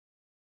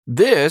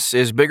This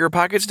is Bigger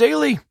Pockets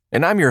Daily,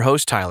 and I'm your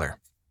host, Tyler.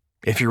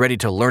 If you're ready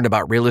to learn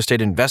about real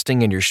estate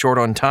investing and you're short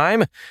on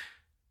time,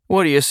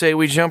 what do you say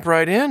we jump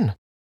right in?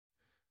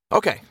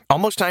 Okay,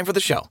 almost time for the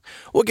show.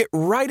 We'll get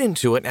right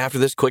into it after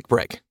this quick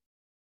break.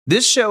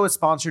 This show is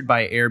sponsored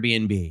by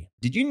Airbnb.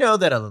 Did you know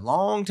that a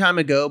long time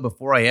ago,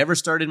 before I ever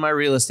started my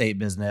real estate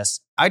business,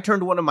 I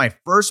turned one of my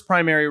first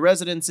primary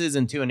residences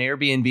into an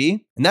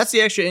Airbnb? And that's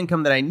the extra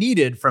income that I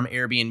needed from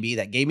Airbnb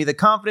that gave me the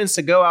confidence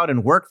to go out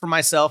and work for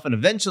myself and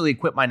eventually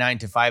quit my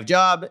 9-to-5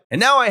 job. And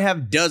now I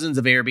have dozens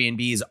of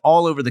Airbnbs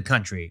all over the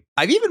country.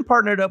 I've even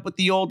partnered up with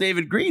the old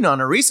David Green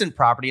on a recent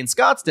property in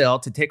Scottsdale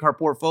to take our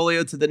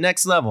portfolio to the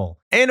next level.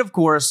 And of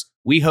course,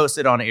 we host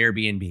it on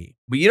Airbnb.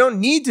 But you don't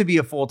need to be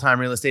a full-time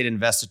real estate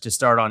investor to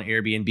start on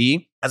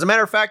Airbnb. As a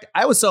matter of fact,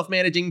 I was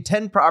self-managing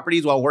 10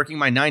 properties while working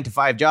my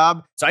 9-to-5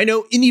 job, so I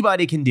know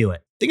anybody can do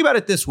it. Think about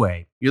it this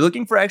way. You're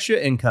looking for extra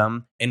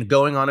income and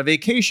going on a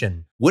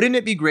vacation. Wouldn't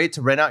it be great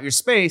to rent out your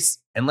space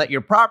and let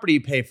your property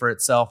pay for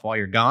itself while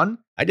you're gone?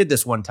 I did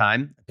this one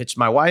time. I pitched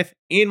my wife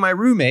and my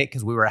roommate,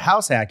 because we were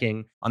house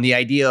hacking, on the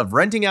idea of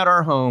renting out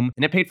our home,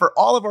 and it paid for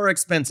all of our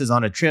expenses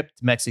on a trip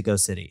to Mexico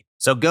City.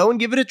 So go and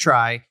give it a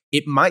try.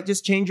 It might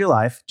just change your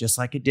life, just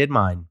like it did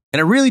mine. And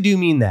I really do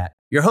mean that.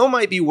 Your home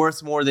might be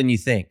worth more than you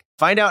think.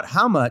 Find out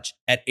how much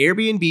at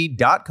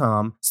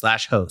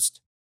airbnb.com/host.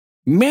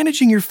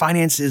 Managing your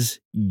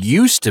finances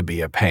used to be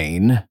a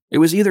pain. It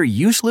was either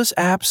useless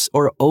apps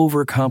or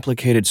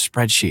overcomplicated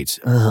spreadsheets.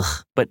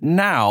 Ugh. But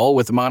now,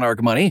 with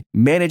Monarch Money,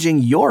 managing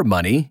your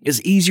money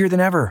is easier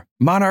than ever.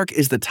 Monarch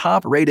is the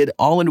top-rated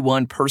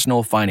all-in-one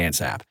personal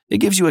finance app. It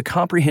gives you a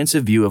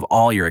comprehensive view of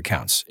all your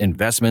accounts,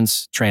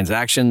 investments,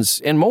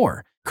 transactions, and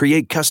more.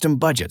 Create custom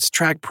budgets,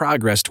 track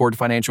progress toward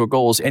financial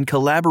goals, and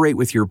collaborate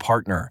with your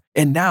partner.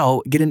 And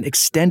now, get an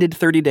extended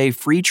 30-day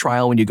free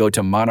trial when you go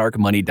to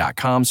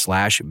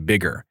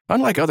monarchmoney.com/bigger.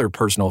 Unlike other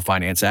personal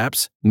finance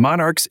apps,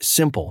 Monarch's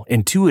simple,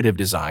 intuitive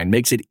design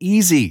makes it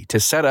easy to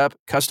set up,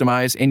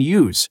 customize, and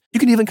use. You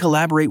can even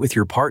collaborate with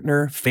your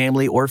partner,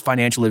 family, or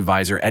financial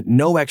advisor at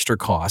no extra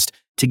cost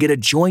to get a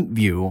joint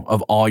view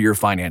of all your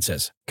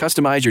finances.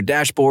 Customize your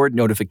dashboard,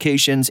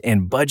 notifications,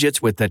 and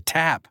budgets with the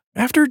tap.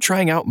 After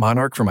trying out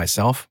Monarch for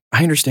myself,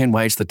 I understand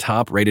why it's the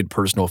top-rated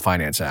personal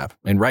finance app.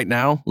 And right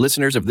now,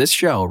 listeners of this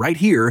show right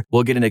here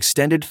will get an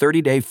extended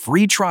 30-day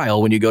free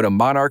trial when you go to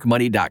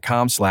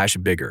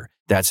monarchmoney.com/bigger.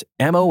 That's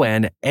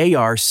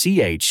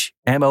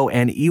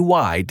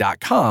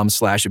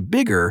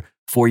monarchmoney.com/bigger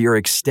for your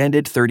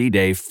extended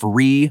 30-day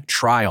free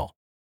trial.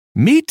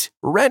 Meet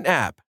Rent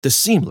App, the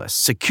seamless,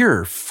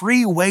 secure,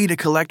 free way to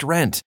collect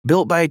rent.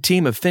 Built by a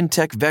team of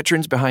fintech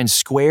veterans behind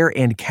Square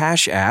and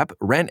Cash App,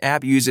 Rent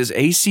App uses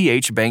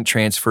ACH bank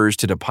transfers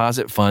to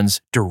deposit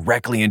funds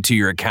directly into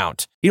your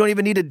account. You don't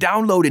even need to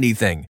download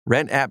anything.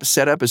 Rent App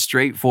setup is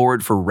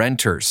straightforward for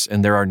renters,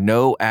 and there are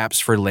no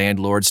apps for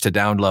landlords to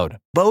download.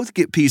 Both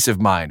get peace of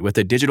mind with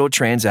a digital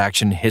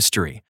transaction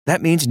history.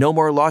 That means no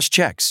more lost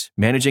checks,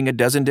 managing a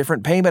dozen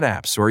different payment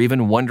apps, or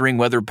even wondering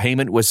whether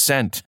payment was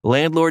sent.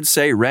 Landlords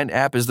say Rent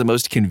App is the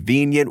most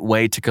convenient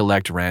way to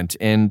collect rent,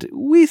 and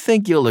we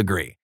think you'll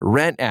agree.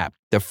 Rent App,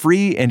 the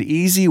free and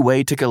easy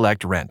way to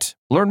collect rent.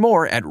 Learn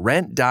more at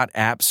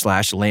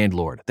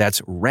rent.app/landlord.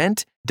 That's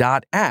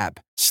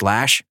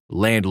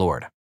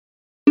rent.app/landlord.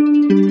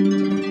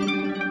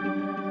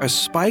 A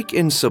spike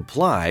in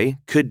supply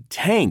could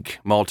tank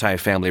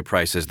multifamily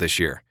prices this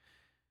year.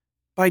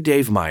 By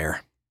Dave Meyer.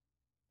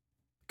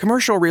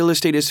 Commercial real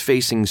estate is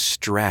facing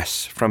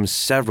stress from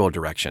several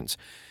directions.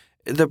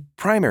 The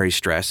primary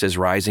stress is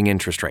rising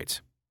interest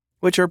rates,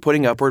 which are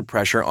putting upward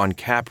pressure on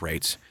cap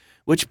rates,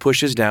 which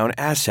pushes down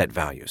asset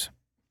values,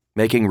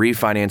 making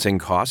refinancing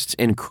costs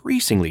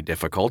increasingly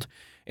difficult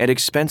and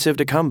expensive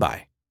to come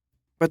by.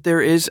 But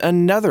there is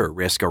another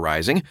risk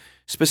arising,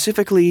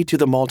 specifically to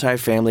the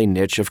multifamily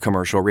niche of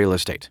commercial real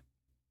estate: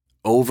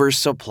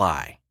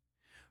 oversupply.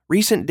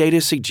 Recent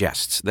data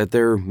suggests that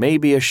there may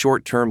be a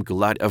short-term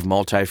glut of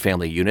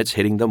multifamily units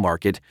hitting the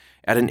market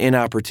at an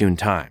inopportune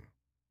time.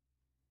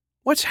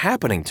 What's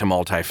happening to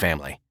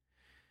multifamily?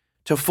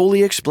 To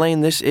fully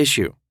explain this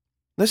issue,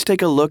 let's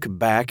take a look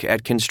back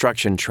at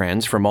construction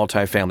trends for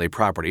multifamily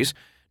properties,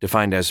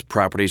 defined as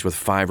properties with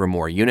 5 or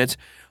more units,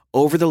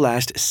 over the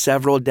last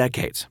several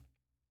decades.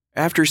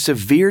 After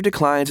severe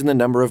declines in the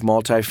number of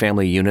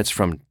multifamily units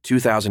from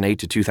 2008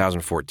 to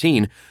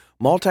 2014,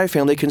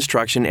 multifamily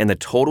construction and the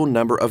total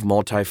number of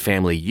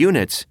multifamily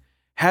units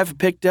have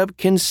picked up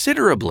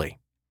considerably.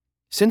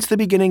 Since the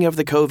beginning of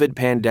the COVID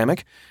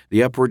pandemic,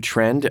 the upward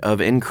trend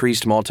of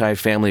increased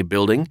multifamily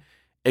building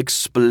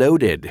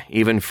exploded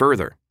even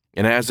further,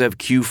 and as of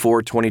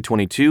Q4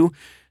 2022,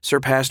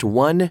 surpassed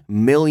 1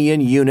 million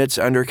units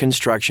under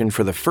construction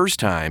for the first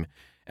time,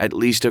 at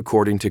least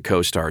according to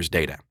CoStar's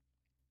data.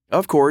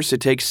 Of course,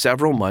 it takes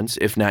several months,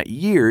 if not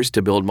years,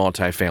 to build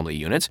multifamily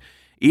units,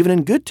 even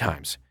in good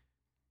times.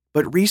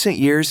 But recent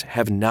years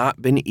have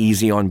not been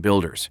easy on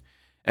builders,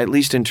 at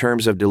least in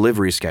terms of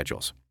delivery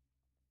schedules.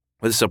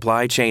 With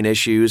supply chain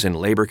issues and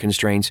labor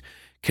constraints,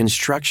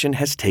 construction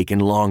has taken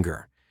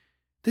longer.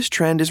 This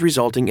trend is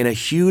resulting in a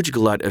huge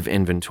glut of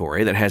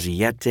inventory that has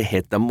yet to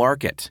hit the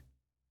market.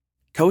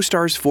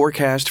 CoStar's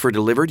forecast for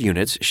delivered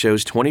units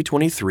shows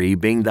 2023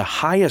 being the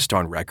highest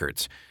on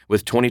records,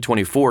 with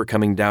 2024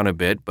 coming down a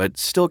bit but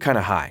still kind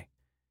of high.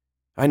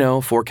 I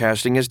know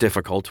forecasting is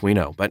difficult, we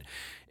know, but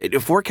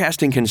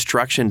forecasting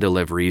construction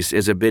deliveries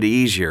is a bit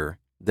easier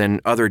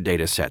than other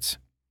data sets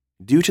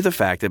due to the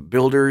fact that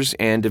builders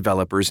and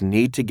developers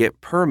need to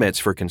get permits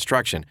for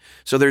construction,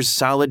 so there's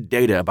solid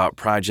data about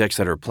projects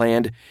that are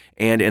planned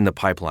and in the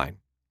pipeline.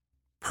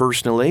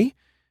 Personally,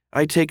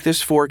 I take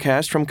this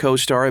forecast from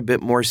CoStar a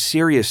bit more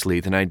seriously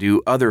than I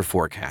do other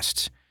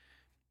forecasts.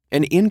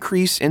 An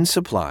increase in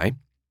supply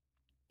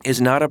is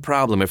not a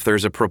problem if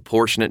there's a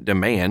proportionate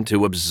demand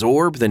to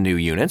absorb the new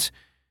units,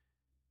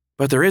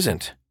 but there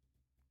isn't.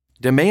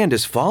 Demand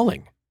is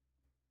falling.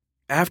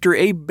 After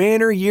a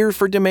banner year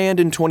for demand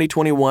in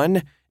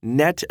 2021,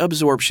 net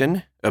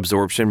absorption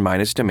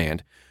minus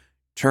demand,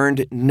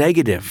 turned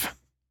negative,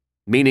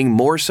 meaning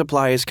more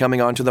supply is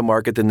coming onto the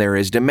market than there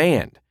is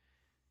demand.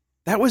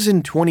 That was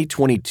in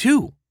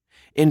 2022.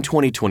 In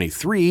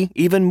 2023,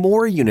 even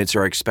more units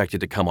are expected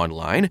to come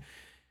online,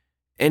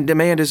 and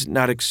demand is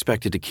not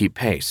expected to keep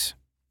pace.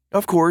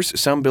 Of course,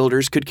 some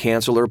builders could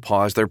cancel or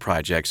pause their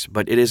projects,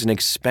 but it is an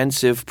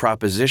expensive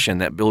proposition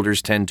that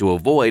builders tend to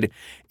avoid,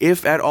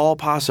 if at all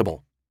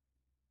possible.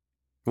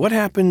 What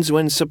happens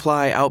when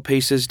supply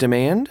outpaces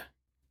demand?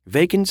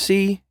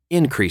 Vacancy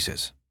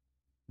increases.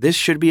 This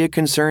should be a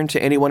concern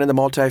to anyone in the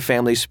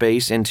multifamily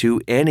space and to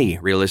any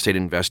real estate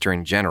investor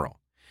in general.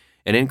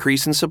 An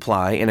increase in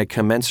supply and a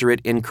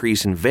commensurate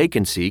increase in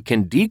vacancy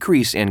can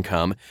decrease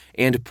income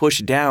and push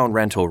down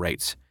rental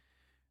rates.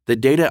 The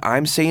data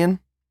I'm seeing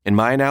in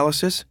my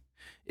analysis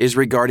is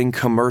regarding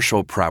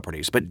commercial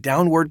properties, but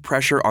downward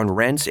pressure on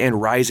rents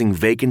and rising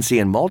vacancy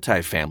in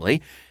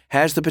multifamily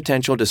has the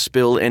potential to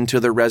spill into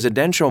the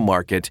residential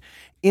market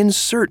in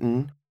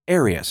certain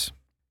areas.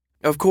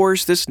 Of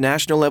course, this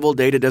national level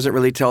data doesn't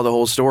really tell the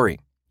whole story,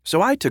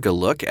 so I took a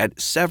look at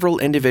several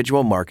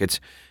individual markets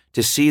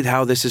to see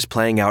how this is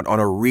playing out on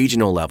a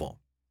regional level.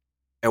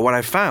 And what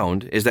I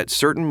found is that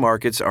certain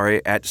markets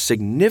are at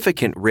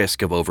significant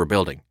risk of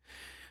overbuilding.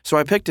 So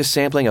I picked a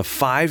sampling of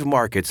 5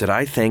 markets that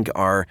I think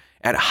are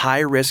at high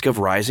risk of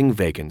rising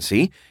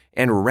vacancy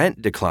and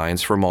rent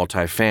declines for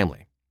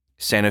multifamily.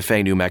 Santa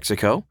Fe, New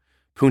Mexico,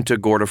 Punta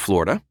Gorda,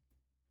 Florida,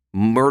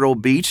 Myrtle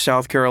Beach,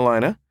 South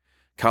Carolina,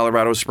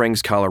 Colorado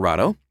Springs,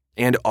 Colorado,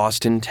 and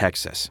Austin,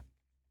 Texas.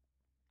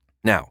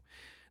 Now,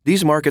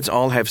 these markets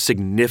all have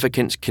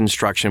significant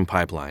construction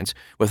pipelines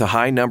with a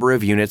high number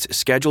of units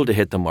scheduled to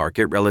hit the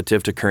market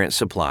relative to current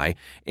supply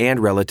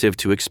and relative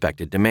to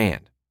expected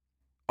demand.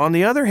 On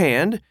the other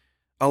hand,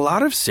 a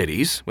lot of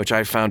cities, which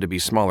I found to be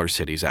smaller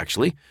cities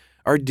actually,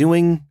 are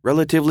doing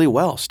relatively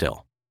well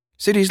still.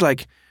 Cities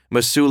like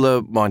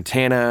Missoula,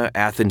 Montana,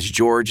 Athens,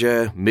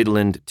 Georgia,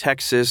 Midland,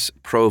 Texas,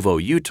 Provo,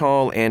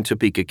 Utah, and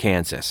Topeka,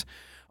 Kansas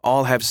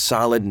all have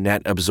solid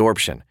net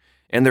absorption,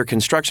 and their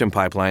construction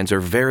pipelines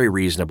are very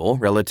reasonable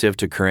relative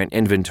to current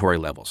inventory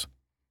levels.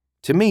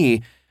 To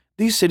me,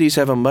 these cities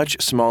have a much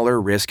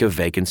smaller risk of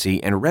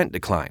vacancy and rent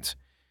declines.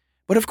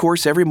 But of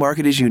course, every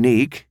market is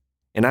unique,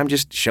 and I'm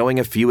just showing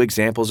a few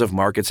examples of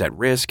markets at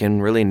risk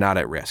and really not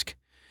at risk.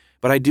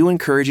 But I do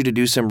encourage you to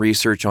do some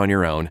research on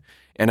your own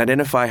and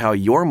identify how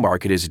your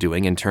market is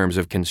doing in terms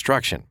of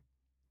construction.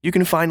 You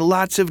can find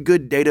lots of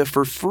good data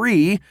for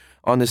free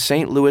on the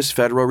St. Louis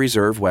Federal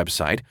Reserve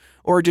website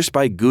or just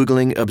by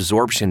Googling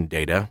absorption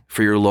data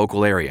for your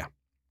local area.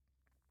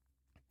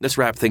 Let's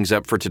wrap things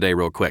up for today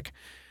real quick.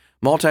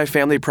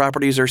 Multifamily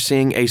properties are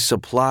seeing a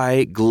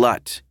supply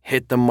glut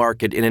hit the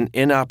market in an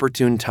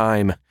inopportune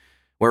time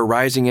where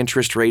rising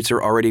interest rates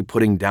are already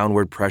putting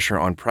downward pressure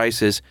on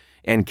prices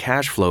and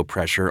cash flow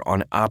pressure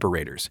on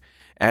operators.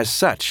 As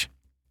such,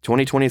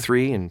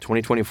 2023 and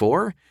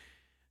 2024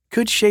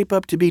 could shape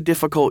up to be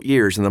difficult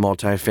years in the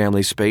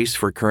multifamily space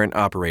for current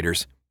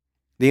operators.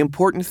 The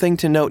important thing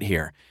to note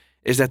here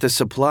is that the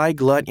supply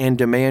glut and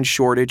demand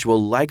shortage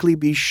will likely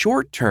be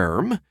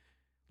short-term.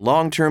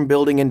 Long-term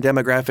building and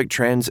demographic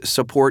trends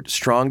support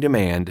strong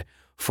demand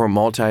for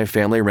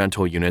multifamily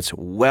rental units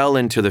well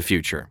into the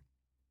future,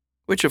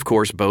 which of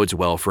course bodes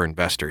well for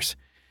investors.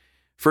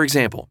 For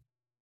example,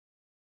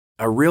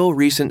 a real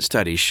recent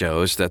study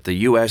shows that the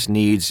U.S.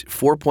 needs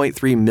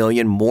 4.3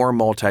 million more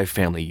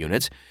multifamily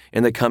units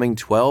in the coming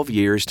 12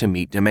 years to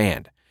meet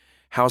demand.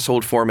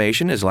 Household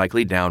formation is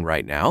likely down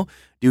right now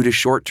due to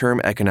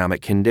short-term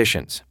economic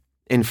conditions.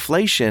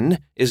 Inflation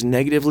is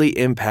negatively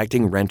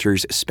impacting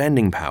renters'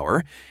 spending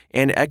power,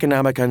 and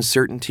economic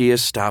uncertainty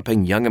is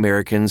stopping young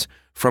Americans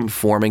from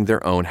forming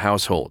their own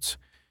households.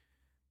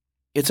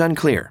 It's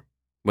unclear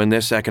when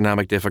this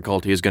economic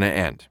difficulty is going to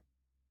end.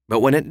 But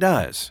when it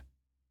does,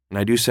 and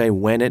I do say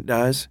when it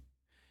does,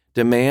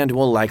 demand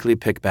will likely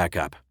pick back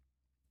up.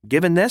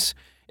 Given this,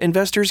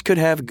 investors could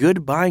have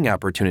good buying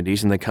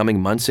opportunities in the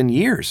coming months and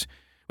years.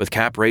 With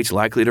cap rates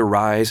likely to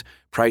rise,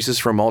 prices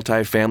for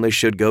multifamily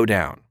should go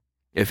down.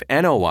 If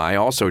NOI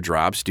also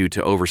drops due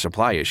to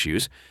oversupply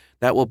issues,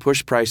 that will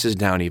push prices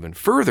down even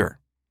further.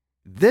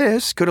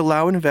 This could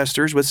allow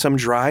investors with some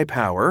dry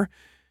power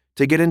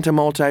to get into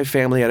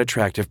multifamily at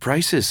attractive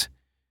prices.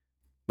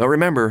 But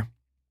remember,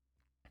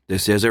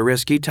 this is a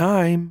risky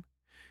time.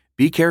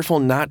 Be careful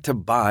not to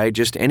buy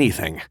just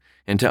anything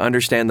and to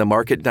understand the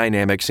market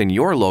dynamics in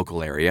your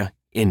local area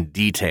in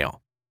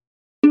detail.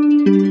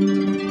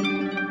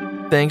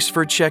 Thanks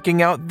for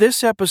checking out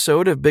this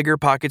episode of Bigger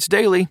Pockets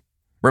Daily.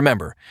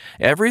 Remember,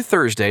 every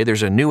Thursday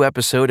there's a new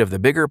episode of the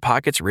Bigger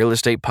Pockets Real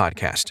Estate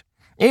Podcast.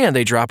 And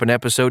they drop an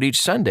episode each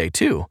Sunday,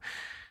 too.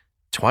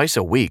 Twice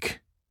a week.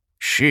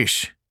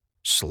 Sheesh.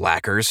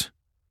 Slackers.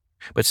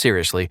 But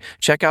seriously,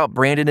 check out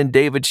Brandon and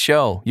David's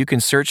show. You can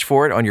search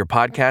for it on your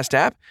podcast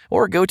app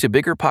or go to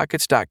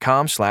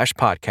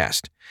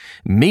biggerpockets.com/podcast.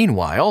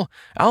 Meanwhile,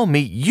 I'll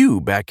meet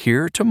you back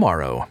here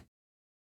tomorrow.